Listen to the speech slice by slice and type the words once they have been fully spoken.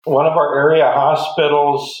One of our area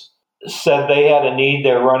hospitals said they had a need.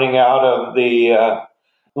 They're running out of the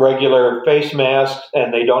regular face masks,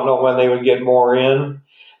 and they don't know when they would get more in.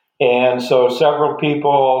 And so several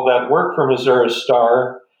people that work for Missouri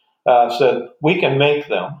Star said, we can make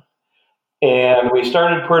them. And we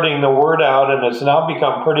started putting the word out, and it's now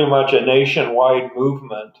become pretty much a nationwide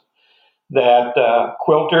movement that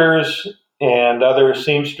quilters and other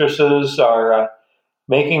seamstresses are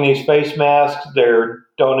making these face masks. They're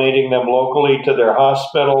donating them locally to their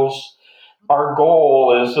hospitals. Our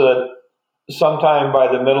goal is that sometime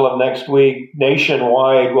by the middle of next week,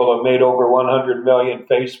 nationwide, we'll have made over 100 million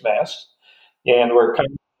face masks. And we're kind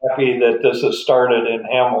of happy that this has started in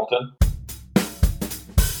Hamilton.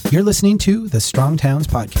 You're listening to the Strong Towns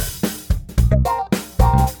Podcast.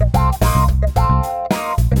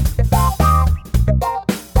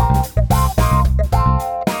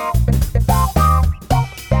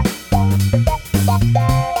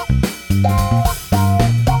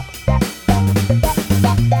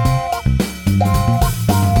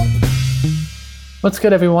 What's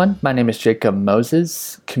good, everyone? My name is Jacob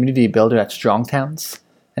Moses, community builder at Strong Towns,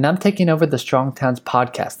 and I'm taking over the Strong Towns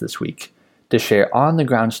podcast this week to share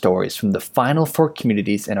on-the-ground stories from the final 4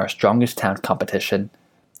 communities in our Strongest Town competition,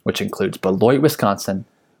 which includes Beloit, Wisconsin,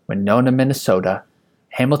 Winona, Minnesota,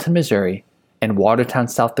 Hamilton, Missouri, and Watertown,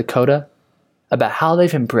 South Dakota, about how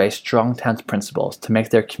they've embraced Strong Towns principles to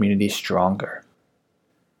make their communities stronger.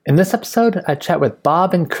 In this episode, I chat with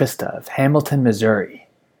Bob and Krista of Hamilton, Missouri.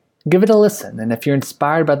 Give it a listen, and if you're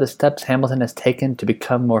inspired by the steps Hamilton has taken to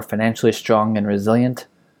become more financially strong and resilient,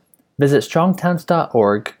 visit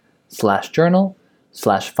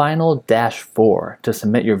strongtowns.org/journal/final-4 to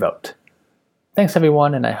submit your vote. Thanks,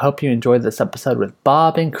 everyone, and I hope you enjoyed this episode with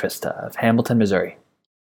Bob and Krista of Hamilton, Missouri.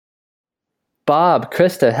 Bob,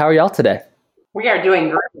 Krista, how are y'all today? We are doing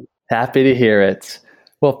great. Happy to hear it.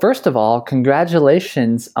 Well, first of all,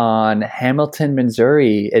 congratulations on Hamilton,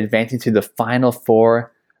 Missouri advancing to the Final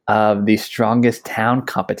 4 of the Strongest Town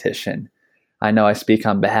competition. I know I speak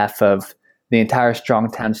on behalf of the entire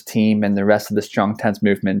Strong Towns team and the rest of the Strong Towns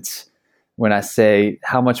movement when I say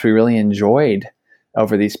how much we really enjoyed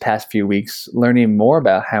over these past few weeks learning more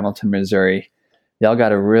about Hamilton, Missouri. Y'all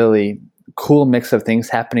got a really cool mix of things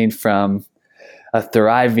happening, from a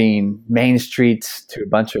thriving Main Street to a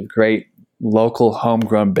bunch of great local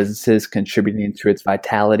homegrown businesses contributing to its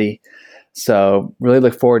vitality. So really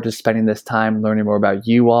look forward to spending this time learning more about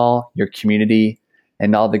you all, your community,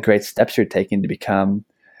 and all the great steps you're taking to become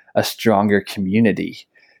a stronger community.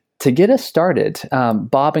 To get us started,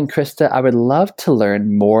 Bob and Krista, I would love to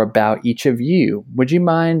learn more about each of you. Would you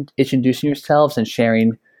mind introducing yourselves and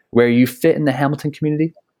sharing where you fit in the Hamilton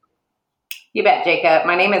community? You bet, Jacob.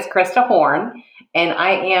 My name is Krista Horn, and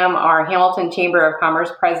I am our Hamilton Chamber of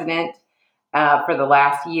Commerce president for the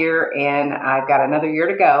last year, and I've got another year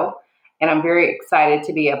to go. And I'm very excited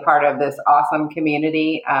to be a part of this awesome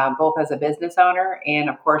community, both as a business owner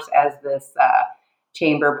and, of course, as this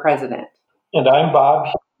chamber president. And I'm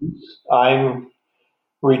Bob. I'm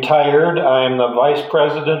retired. I'm the vice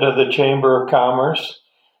president of the Chamber of Commerce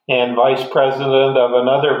and vice president of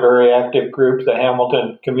another very active group, the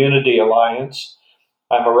Hamilton Community Alliance.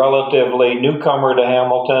 I'm a relatively newcomer to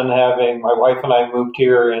Hamilton, having my wife and I moved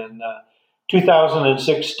here in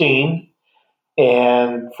 2016.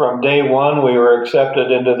 And from day one, we were accepted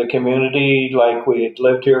into the community like we had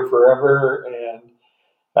lived here forever, and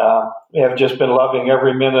have just been loving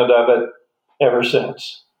every minute of it ever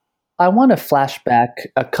since. I want to flash back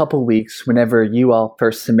a couple weeks whenever you all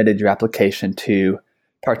first submitted your application to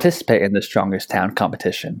participate in the Strongest Town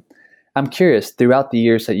competition. I'm curious, throughout the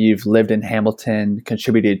years that you've lived in Hamilton,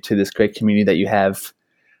 contributed to this great community that you have,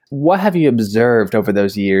 what have you observed over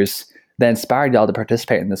those years that inspired y'all to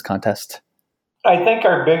participate in this contest? I think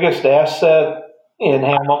our biggest asset in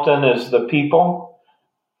Hamilton is the people,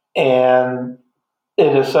 and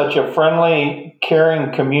it is such a friendly,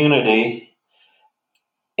 caring community,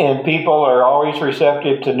 and people are always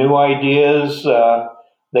receptive to new ideas.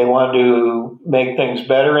 They want to make things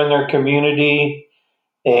better in their community,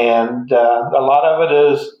 and a lot of it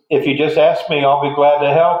is, if you just ask me, I'll be glad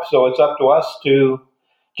to help. So it's up to us to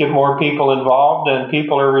get more people involved, and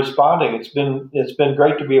people are responding. It's been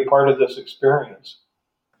great to be a part of this experience.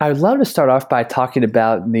 I would love to start off by talking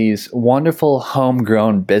about these wonderful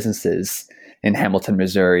homegrown businesses in Hamilton,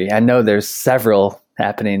 Missouri. I know there's several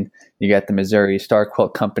happening. You got the Missouri Star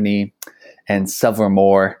Quilt Company and several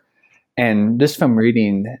more. And just from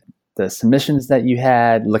reading the submissions that you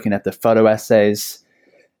had, looking at the photo essays,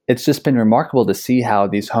 it's just been remarkable to see how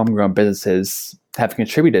these homegrown businesses have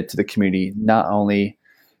contributed to the community, not only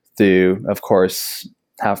through, of course,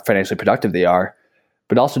 how financially productive they are,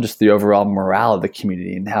 but also just the overall morale of the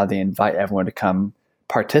community and how they invite everyone to come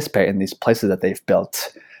participate in these places that they've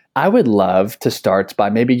built. I would love to start by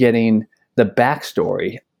maybe getting the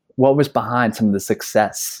backstory. What was behind some of the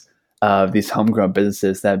success of these homegrown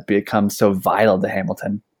businesses that have become so vital to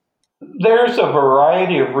Hamilton? There's a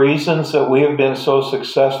variety of reasons that we have been so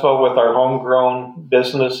successful with our homegrown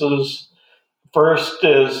businesses. First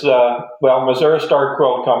is, Missouri Star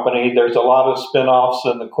Quilt Company. There's a lot of spin-offs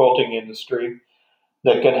in the quilting industry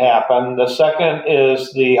that can happen. The second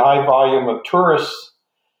is the high volume of tourists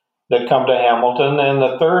that come to Hamilton. And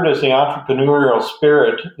the third is the entrepreneurial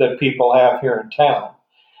spirit that people have here in town.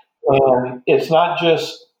 And it's not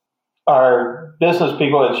just our business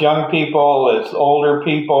people, it's young people, it's older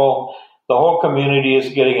people. The whole community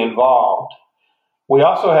is getting involved. We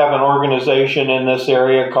also have an organization in this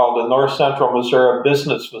area called the North Central Missouri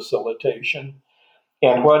Business Facilitation.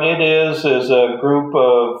 And what it is a group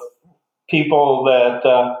of people that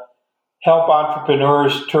help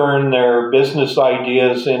entrepreneurs turn their business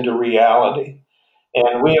ideas into reality.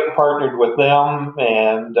 And we have partnered with them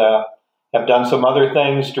and have done some other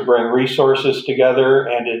things to bring resources together,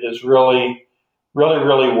 and it has really, really,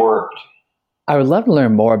 really worked. I would love to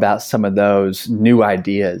learn more about some of those new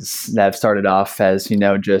ideas that have started off as,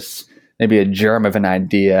 just maybe a germ of an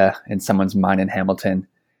idea in someone's mind in Hamilton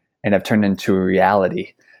and have turned into a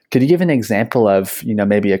reality. Could you give an example of,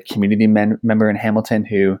 maybe a community member in Hamilton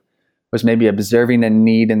who was maybe observing a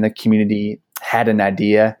need in the community, had an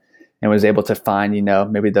idea, and was able to find,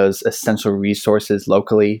 maybe those essential resources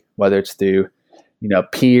locally, whether it's through,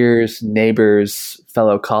 peers, neighbors,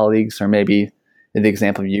 fellow colleagues, or maybe the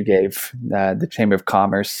example you gave, the Chamber of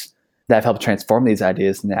Commerce, that have helped transform these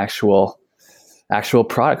ideas into actual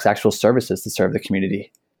products, actual services to serve the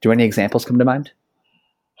community. Do any examples come to mind?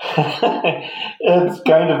 It's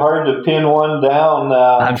kind of hard to pin one down.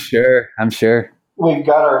 I'm sure. We've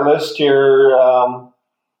got our list here.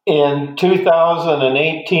 In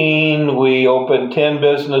 2018, we opened 10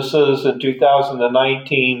 businesses. In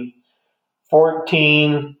 2019,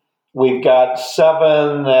 14. We've got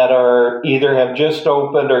 7 that are either have just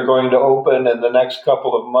opened or going to open in the next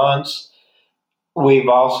couple of months. We've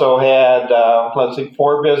also had,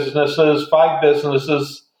 4 businesses, 5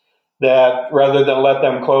 businesses that rather than let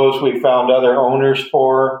them close, we found other owners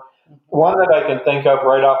for. One that I can think of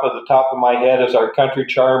right off of the top of my head is our Country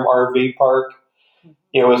Charm RV Park.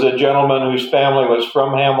 It was a gentleman whose family was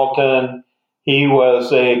from Hamilton. He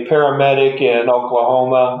was a paramedic in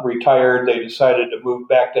Oklahoma, retired. They decided to move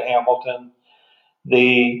back to Hamilton.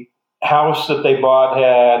 The house that they bought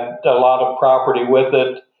had a lot of property with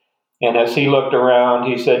it. And as he looked around,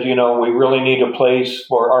 he said, we really need a place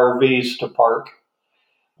for RVs to park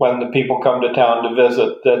when the people come to town to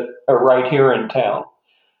visit that are right here in town.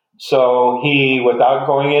 So he, without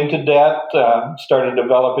going into debt, started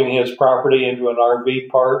developing his property into an RV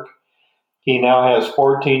park. He now has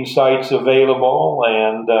 14 sites available,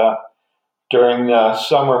 and during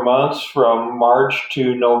summer months from March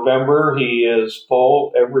to November, he is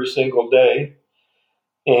full every single day.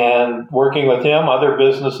 And working with him, other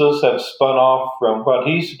businesses have spun off from what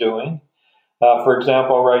he's doing. For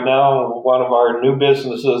example, right now, one of our new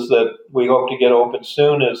businesses that we hope to get open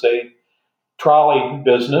soon is a trolley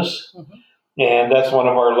business. Mm-hmm. And that's one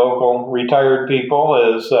of our local retired people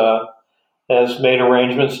has made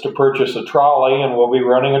arrangements to purchase a trolley, and we'll be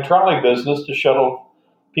running a trolley business to shuttle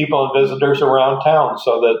people and visitors around town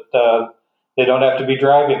so that they don't have to be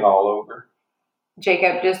driving all over.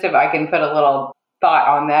 Jacob, just if I can put a little thought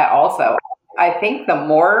on that also, I think the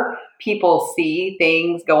more people see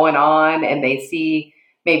things going on and they see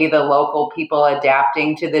maybe the local people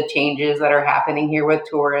adapting to the changes that are happening here with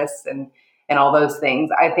tourists and all those things,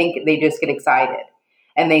 I think they just get excited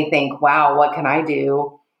and they think, wow, what can I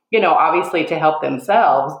do? Obviously to help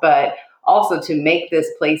themselves, but also to make this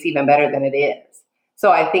place even better than it is.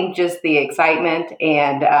 So I think just the excitement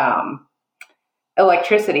and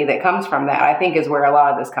electricity that comes from that, I think is where a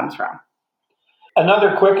lot of this comes from.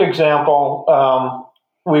 Another quick example,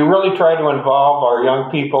 we really try to involve our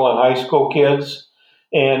young people and high school kids.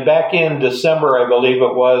 And back in December, I believe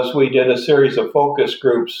it was, we did a series of focus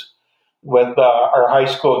groups with our high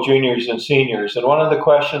school juniors and seniors. And one of the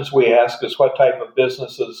questions we ask is what type of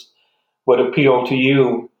businesses would appeal to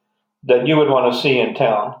you that you would want to see in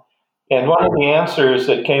town. And one of the answers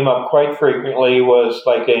that came up quite frequently was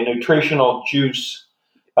like a nutritional juice,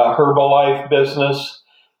 Herbalife business.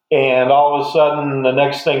 And all of a sudden, the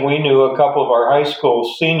next thing we knew, a couple of our high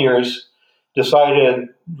school seniors decided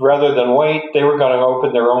rather than wait, they were going to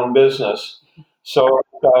open their own business. So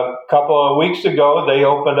a couple of weeks ago, they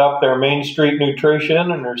opened up their Main Street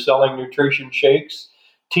Nutrition and are selling nutrition shakes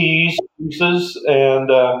teas, juices, and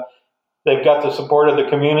they've got the support of the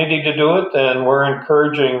community to do it, and we're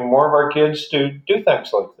encouraging more of our kids to do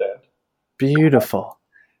things like that. Beautiful.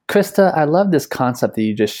 Krista, I love this concept that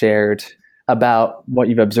you just shared about what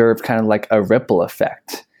you've observed, kind of like a ripple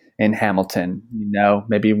effect in Hamilton.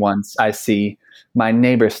 Maybe once I see my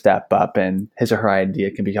neighbor step up and his or her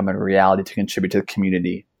idea can become a reality to contribute to the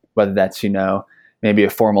community, whether that's, maybe a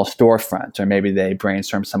formal storefront, or maybe they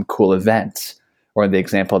brainstorm some cool event, or the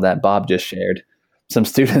example that Bob just shared, some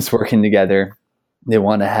students working together, they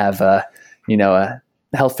want to have a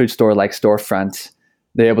health food store like storefront.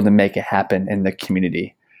 They're able to make it happen in the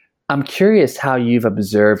community. I'm curious how you've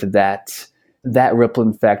observed that ripple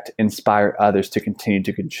effect inspire others to continue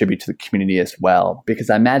to contribute to the community as well.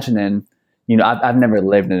 Because I imagine I've never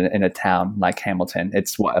lived in a town like Hamilton.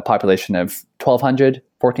 It's a population of 1,200,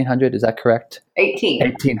 1,400, is that correct?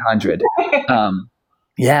 1,800.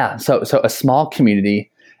 Yeah, so a small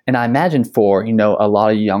community. And I imagine for, a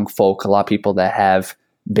lot of young folk, a lot of people that have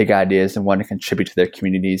big ideas and want to contribute to their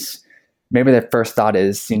communities, maybe their first thought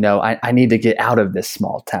is, I need to get out of this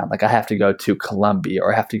small town. Like I have to go to Columbia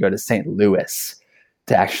or I have to go to St. Louis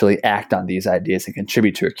to actually act on these ideas and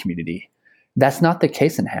contribute to a community. That's not the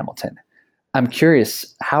case in Hamilton. I'm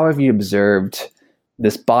curious, how have you observed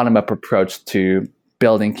this bottom-up approach to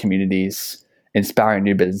building communities, inspiring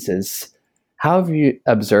new businesses? How have you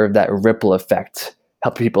observed that ripple effect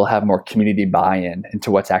help people have more community buy-in into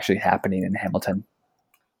what's actually happening in Hamilton?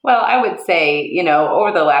 Well, I would say,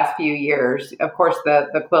 over the last few years, of course,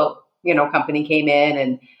 the quilt, company came in,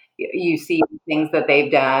 and you see things that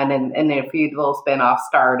they've done, and a few little spinoffs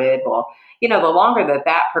started. Well, the longer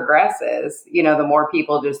that progresses, the more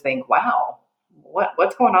people just think, wow,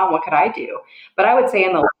 what's going on? What could I do? But I would say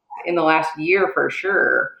in the last year, for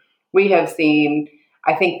sure, we have seen,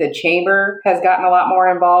 I think the chamber has gotten a lot more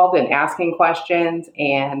involved in asking questions.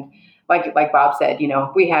 And like Bob said,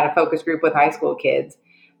 we had a focus group with high school kids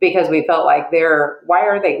because we felt like why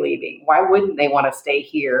are they leaving? Why wouldn't they want to stay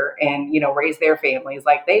here and, raise their families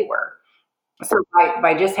like they were? So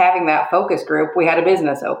by just having that focus group, we had a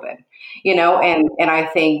business open, and I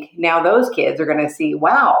think now those kids are going to see,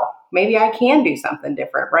 wow, maybe I can do something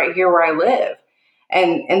different right here where I live.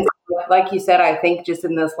 And like you said, I think just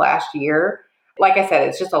in this last year, like I said,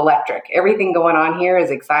 it's just electric. Everything going on here is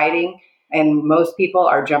exciting. And most people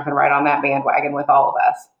are jumping right on that bandwagon with all of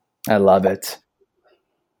us. I love it.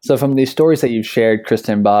 So from these stories that you've shared, Krista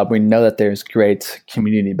and Bob, we know that there's great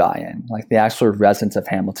community buy-in, like the actual residents of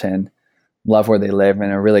Hamilton love where they live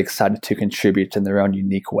and are really excited to contribute in their own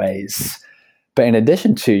unique ways. But in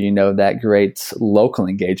addition to, that great local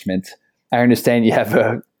engagement, I understand you have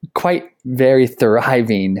a quite very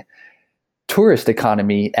thriving tourist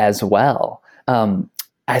economy as well.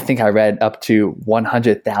 I think I read up to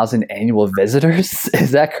 100,000 annual visitors.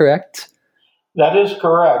 Is that correct? That is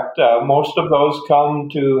correct. Most of those come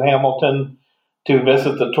to Hamilton to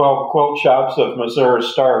visit the 12 quilt shops of Missouri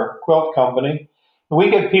Star Quilt Company. We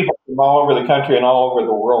get people from all over the country and all over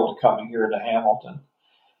the world coming here to Hamilton.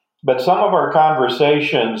 But some of our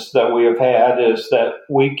conversations that we have had is that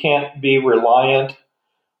we can't be reliant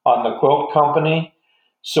on the quilt company.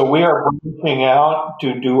 So we are branching out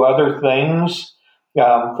to do other things.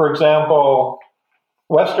 For example,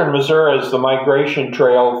 Western Missouri is the migration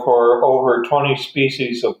trail for over 20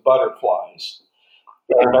 species of butterflies.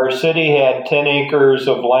 And our city had 10 acres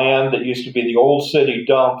of land that used to be the old city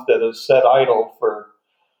dump that has sat idle for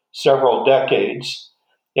several decades.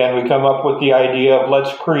 And we come up with the idea of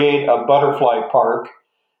let's create a butterfly park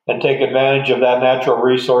and take advantage of that natural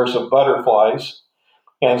resource of butterflies.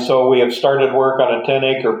 And so we have started work on a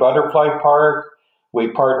 10-acre butterfly park. We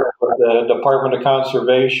partnered with the Department of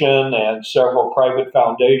Conservation and several private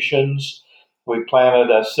foundations. We planted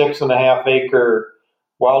a 6.5-acre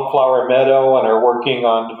wildflower meadow and are working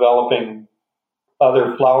on developing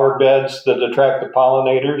other flower beds that attract the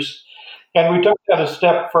pollinators. And we took that a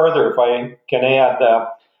step further, if I can add.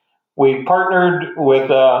 We partnered with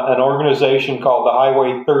an organization called the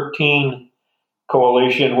Highway 13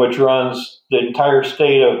 Coalition, which runs the entire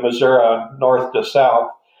state of Missouri, north to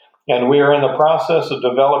south. And we are in the process of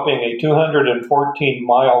developing a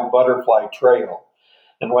 214-mile butterfly trail.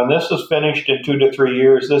 And when this is finished in 2 to 3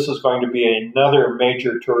 years, this is going to be another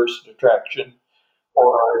major tourist attraction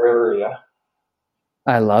for our area.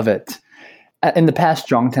 I love it. In the past,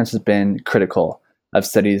 Strongtowns has been critical of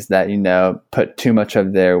cities that, put too much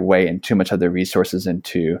of their weight and too much of their resources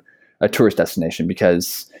into a tourist destination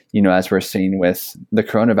because, as we're seeing with the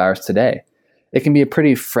coronavirus today, it can be a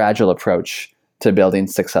pretty fragile approach to building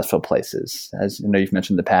successful places. As you've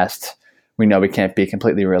mentioned in the past, we know we can't be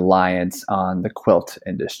completely reliant on the quilt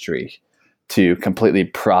industry to completely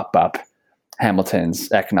prop up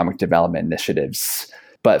Hamilton's economic development initiatives.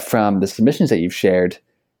 But from the submissions that you've shared,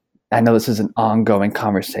 I know this is an ongoing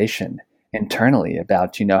conversation internally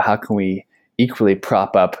about, how can we equally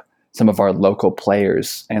prop up some of our local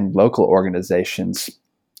players and local organizations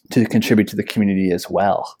to contribute to the community as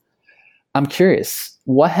well. I'm curious,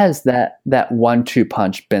 what has that 1-2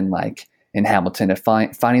 punch been like in Hamilton of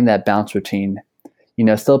finding that balance between,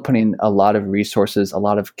 still putting a lot of resources, a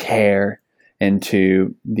lot of care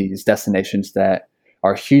into these destinations that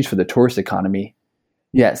are huge for the tourist economy,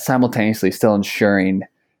 yet simultaneously still ensuring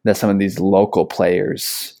that some of these local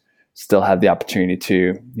players still have the opportunity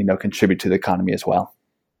to, contribute to the economy as well?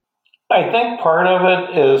 I think part of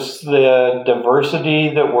it is the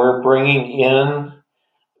diversity that we're bringing in.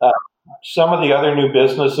 Uh, some of the other new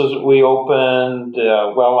businesses that we opened,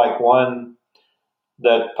 like one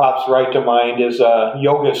that pops right to mind is a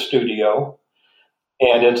yoga studio,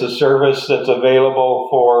 and it's a service that's available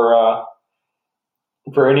for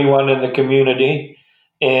anyone in the community.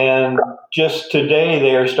 And just today,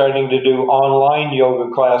 they are starting to do online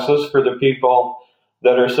yoga classes for the people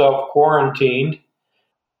that are self-quarantined.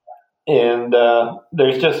 And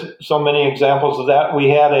there's just so many examples of that. We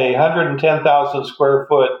had a 110,000 square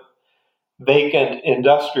foot vacant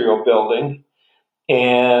industrial building.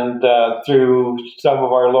 And through some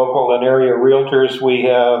of our local and area realtors, we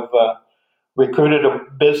have recruited a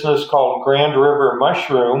business called Grand River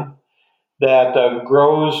Mushroom that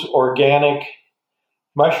grows organic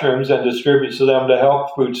mushrooms and distributes them to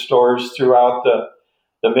health food stores throughout the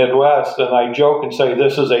Midwest. And I joke and say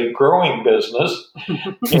this is a growing business.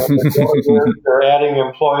 They're adding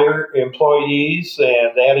employees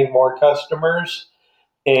and adding more customers.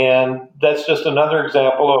 And that's just another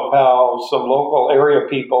example of how some local area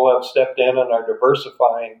people have stepped in and are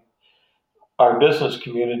diversifying our business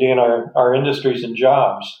community and our industries and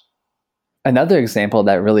jobs. Another example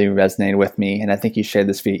that really resonated with me, and I think you shared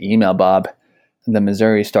this via email, Bob, the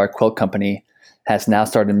Missouri Star Quilt Company has now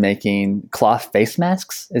started making cloth face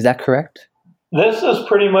masks. Is that correct? This is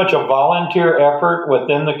pretty much a volunteer effort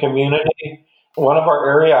within the community. One of our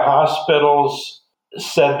area hospitals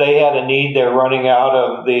said they had a need. They're running out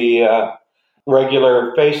of the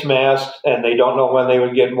regular face masks, and they don't know when they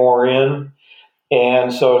would get more in.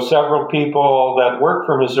 And so several people that work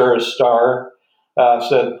for Missouri Star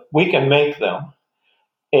said, we can make them.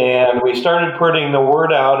 And we started putting the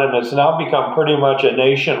word out, and it's now become pretty much a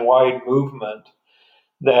nationwide movement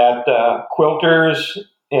that quilters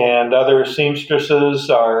and other seamstresses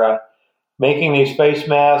are making these face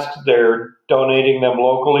masks. They're donating them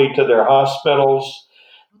locally to their hospitals.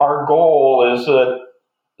 Our goal is that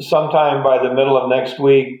sometime by the middle of next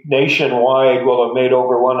week, nationwide, we'll have made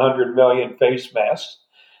over 100 million face masks.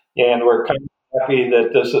 And we're kind of happy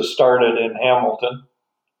that this has started in Hamilton.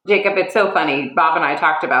 Jacob, it's so funny. Bob and I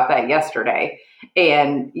talked about that yesterday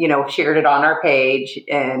and, shared it on our page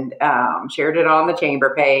and shared it on the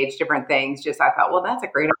chamber page, different things. Just, I thought, well, that's a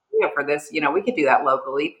great idea for this. We could do that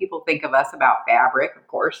locally. People think of us about fabric, of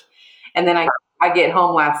course. And then I get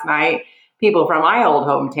home last night, people from my old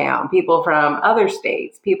hometown, people from other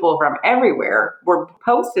states, people from everywhere were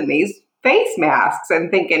posting these face masks and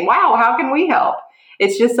thinking, wow, how can we help?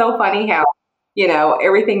 It's just so funny how,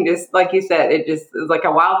 everything just, like you said, it just is like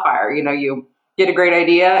a wildfire. You get a great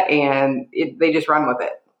idea and they just run with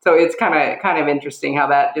it. So it's kind of interesting how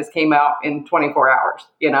that just came out in 24 hours,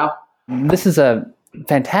 This is a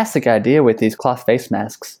fantastic idea with these cloth face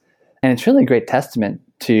masks. And it's really a great testament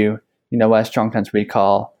to, what Strong Towns we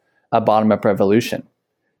call a bottom-up revolution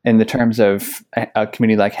in the terms of a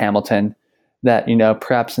community like Hamilton that,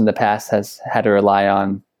 perhaps in the past has had to rely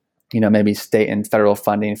on, maybe state and federal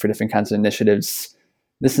funding for different kinds of initiatives.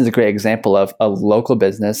 This is a great example of a local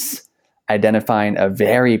business identifying a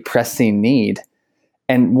very pressing need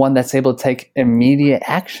and one that's able to take immediate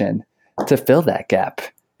action to fill that gap.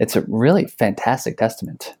 It's a really fantastic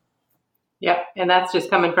testament. Yep. And that's just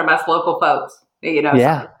coming from us local folks, Yeah. So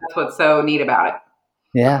that's what's so neat about it.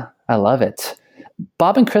 Yeah, I love it.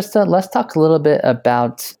 Bob and Krista, let's talk a little bit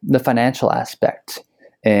about the financial aspect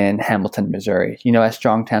in Hamilton, Missouri. As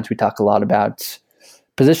Strong Towns, we talk a lot about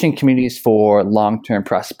positioning communities for long-term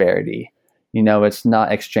prosperity. It's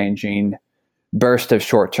not exchanging burst of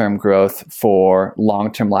short-term growth for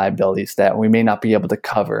long-term liabilities that we may not be able to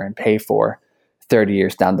cover and pay for 30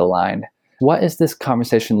 years down the line. What is this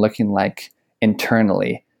conversation looking like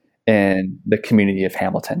internally in the community of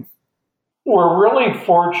Hamilton? We're really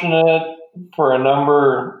fortunate for a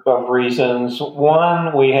number of reasons.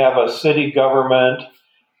 One, we have a city government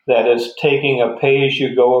that is taking a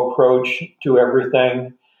pay-as-you-go approach to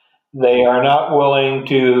everything. They are not willing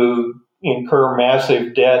to incur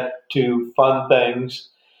massive debt to fund things.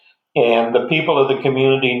 And the people of the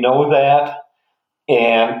community know that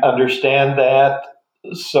and understand that.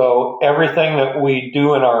 So everything that we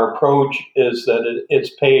do in our approach is that it's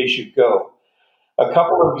pay as you go. A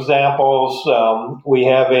couple of examples, we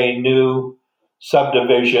have a new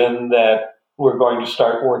subdivision that we're going to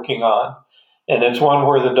start working on. And it's one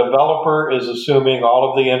where the developer is assuming all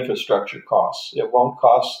of the infrastructure costs. It won't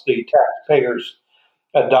cost the taxpayers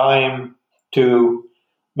a dime to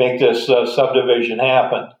make this subdivision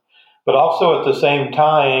happen. But also at the same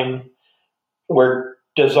time, we're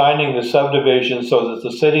designing the subdivision so that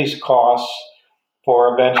the city's costs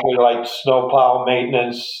for eventually like snowplow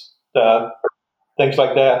maintenance, things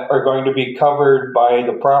like that, are going to be covered by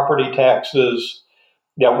the property taxes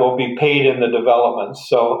that will be paid in the development.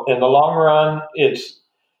 So in the long run, it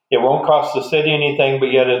won't cost the city anything,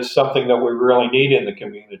 but yet it's something that we really need in the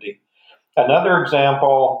community. Another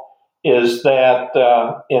example is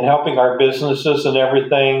that in helping our businesses and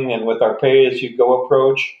everything, and with our pay-as-you-go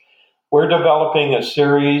approach, we're developing a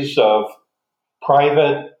series of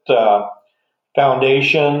private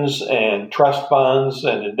foundations and trust funds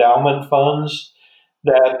and endowment funds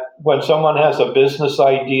that when someone has a business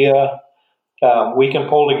idea, we can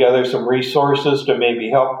pull together some resources to maybe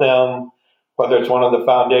help them, whether it's one of the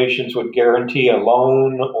foundations would guarantee a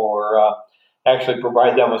loan or actually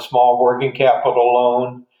provide them a small working capital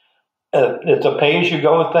loan. It's a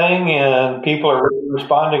pay-as-you-go thing, and people are really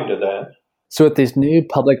responding to that. So with these new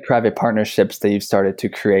public-private partnerships that you've started to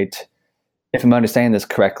create, if I'm understanding this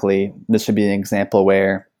correctly, this would be an example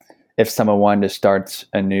where if someone wanted to start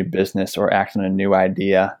a new business or act on a new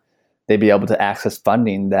idea, they'd be able to access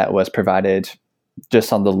funding that was provided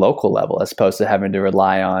just on the local level as opposed to having to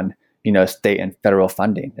rely on, state and federal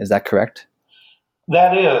funding. Is that correct?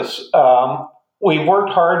 That is. We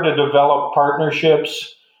worked hard to develop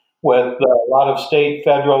partnerships with a lot of state,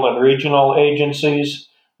 federal, and regional agencies,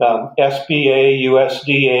 SBA,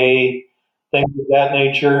 USDA, things of that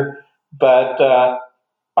nature. But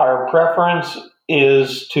our preference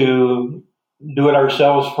is to do it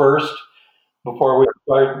ourselves first before we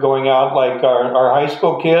start going out like our high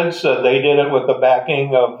school kids. They did it with the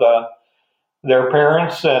backing of their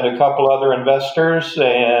parents and a couple other investors,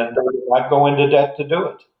 and they did not go into debt to do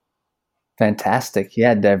it. Fantastic.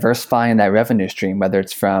 Yeah, diversifying that revenue stream, whether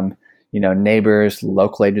it's from, neighbors,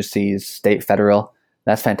 local agencies, state, federal.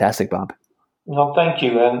 That's fantastic, Bob. No, thank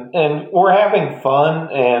you. And we're having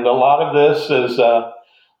fun, and a lot of this is a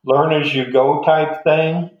learn as you go type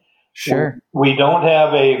thing. Sure. We don't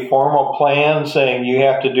have a formal plan saying you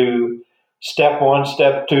have to do step 1,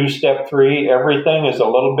 step 2, step 3. Everything is a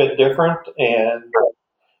little bit different, and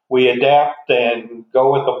we adapt and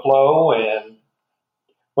go with the flow, and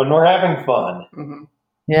when we're having fun. Mm-hmm.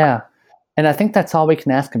 Yeah. And I think that's all we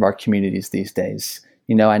can ask of our communities these days.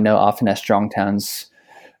 I know often as strong towns,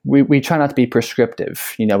 we try not to be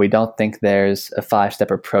prescriptive. We don't think there's a 5-step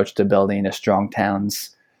approach to building a strong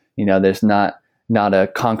towns. There's not a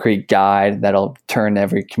concrete guide that'll turn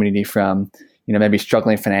every community from, maybe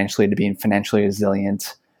struggling financially to being financially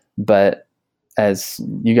resilient. But as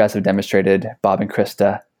you guys have demonstrated, Bob and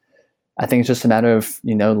Krista, I think it's just a matter of,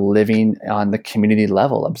 living on the community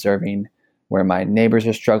level, observing where my neighbors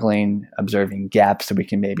are struggling, observing gaps so we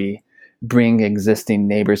can maybe bring existing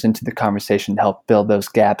neighbors into the conversation to help build those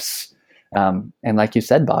gaps. And like you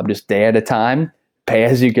said, Bob, just day at a time, pay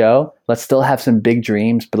as you go. Let's still have some big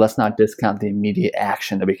dreams, but let's not discount the immediate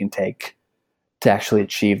action that we can take to actually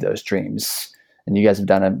achieve those dreams. And you guys have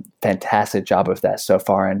done a fantastic job of that so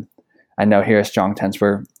far. And I know here at Strong Towns,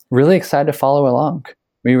 we're really excited to follow along.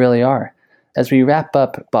 We really are. As we wrap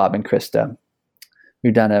up, Bob and Krista,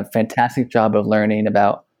 we've done a fantastic job of learning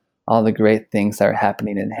about all the great things that are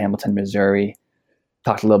happening in Hamilton, Missouri.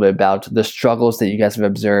 Talked a little bit about the struggles that you guys have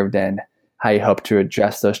observed and how you hope to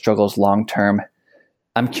address those struggles long term.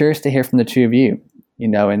 I'm curious to hear from the two of you,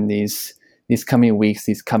 in these coming weeks,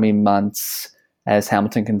 these coming months, as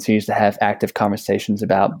Hamilton continues to have active conversations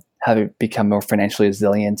about how to become more financially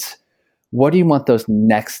resilient. What do you want those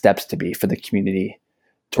next steps to be for the community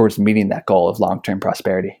towards meeting that goal of long-term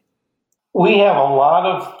prosperity? We have a lot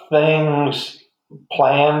of things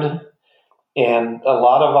planned and a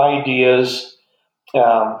lot of ideas.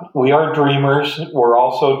 We are dreamers. We're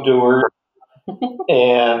also doers.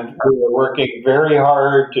 And we're working very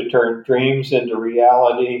hard to turn dreams into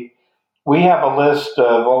reality. We have a list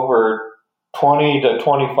of over 20 to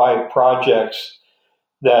 25 projects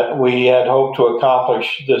that we had hoped to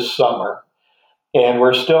accomplish this summer. And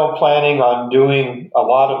we're still planning on doing a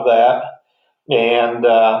lot of that. And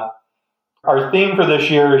our theme for this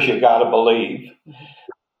year is You Gotta Believe.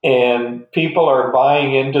 and people are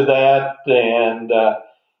buying into that. And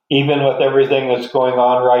even with everything that's going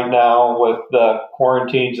on right now with the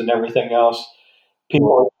quarantines and everything else,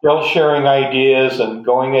 people are still sharing ideas and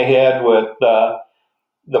going ahead with the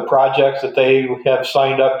projects that they have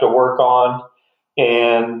signed up to work on.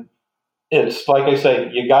 And it's like I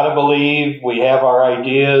say, you got to believe we have our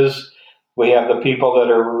ideas. We have the people that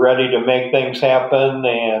are ready to make things happen,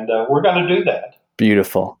 and we're going to do that.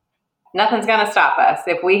 Beautiful. Nothing's going to stop us.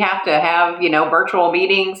 If we have to have, virtual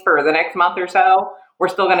meetings for the next month or so, we're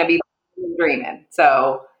still going to be dreaming.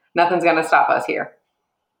 So nothing's going to stop us here.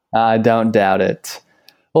 I don't doubt it.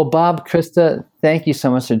 Well, Bob, Krista, thank you so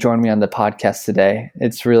much for joining me on the podcast today.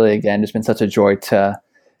 It's really, again, just been such a joy to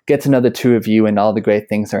get to know the two of you and all the great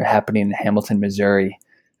things that are happening in Hamilton, Missouri.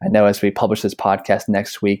 I know as we publish this podcast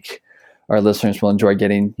next week, our listeners will enjoy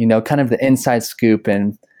getting, kind of the inside scoop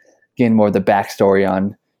and getting more of the backstory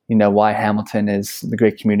on, why Hamilton is the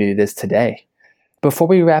great community it is today. Before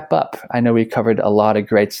we wrap up, I know we covered a lot of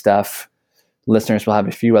great stuff. Listeners will have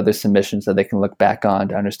a few other submissions that they can look back on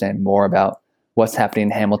to understand more about what's happening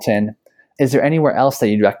in Hamilton. Is there anywhere else that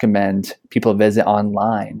you'd recommend people visit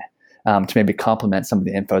online to maybe complement some of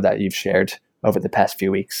the info that you've shared over the past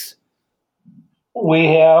few weeks? We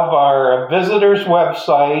have our visitors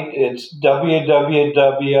website. It's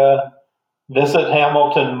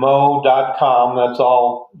www.visithamiltonmo.com. That's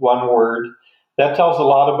all one word. That tells a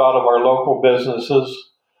lot about our local businesses.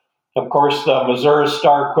 Of course, the Missouri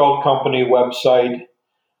Star Quilt Company website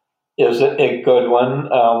is a good one.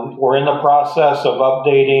 We're in the process of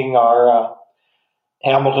updating our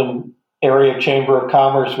Hamilton Area Chamber of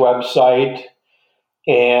Commerce website.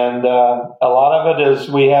 And a lot of it is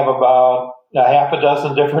we have about a half a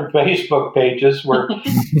dozen different Facebook pages. We're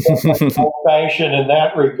old-fashioned in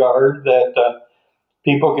that regard, that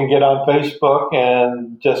people can get on Facebook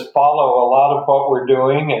and just follow a lot of what we're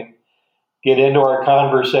doing and get into our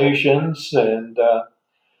conversations. And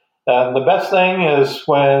the best thing is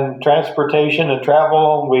when transportation and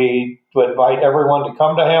travel, we invite everyone to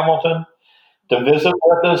come to Hamilton, to visit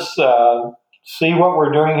with us, see what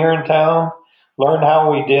we're doing here in town, learn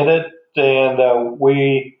how we did it, and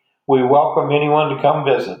we welcome anyone to come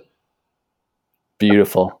visit.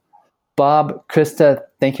 Beautiful. Bob, Krista,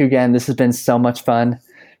 thank you again. This has been so much fun.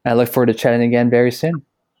 I look forward to chatting again very soon.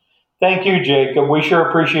 Thank you, Jacob. We sure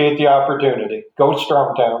appreciate the opportunity. Go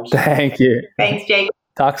Strong Towns. Thank you. Thanks, Jacob.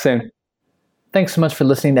 Talk soon. Thanks so much for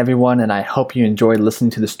listening, everyone, and I hope you enjoyed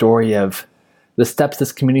listening to the story of the steps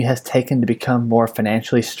this community has taken to become more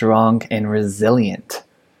financially strong and resilient.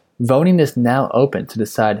 Voting is now open to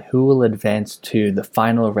decide who will advance to the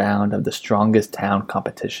final round of the Strongest Town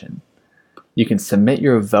competition. You can submit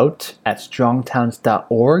your vote at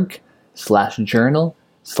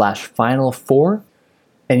strongtowns.org/journal/final4,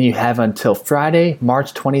 and you have until Friday,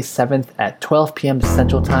 March 27th at 12 p.m.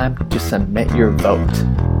 Central Time to submit your vote.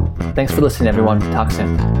 Thanks for listening, everyone. Talk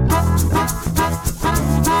soon.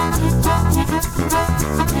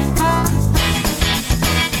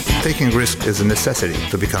 Taking risk is a necessity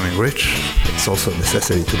to becoming rich. It's also a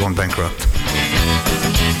necessity to going bankrupt.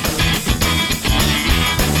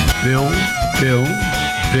 Bill.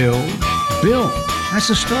 That's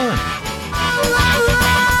the story.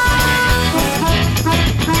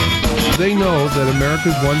 They know that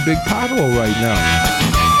America's one big pothole right now.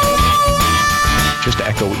 Just to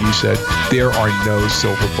echo what you said, there are no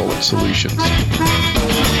silver bullet solutions.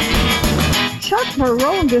 Chuck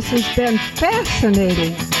Maroon, this has been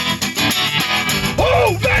fascinating.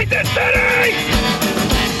 Oh, make the city!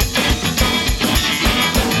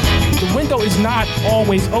 The window is not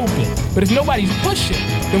always open, but if nobody's pushing,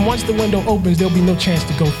 then once the window opens, there'll be no chance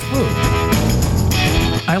to go through.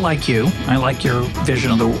 I like you. I like your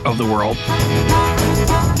vision of the world.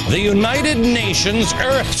 The United Nations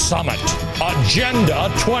Earth Summit,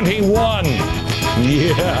 Agenda 21.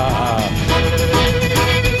 Yeah.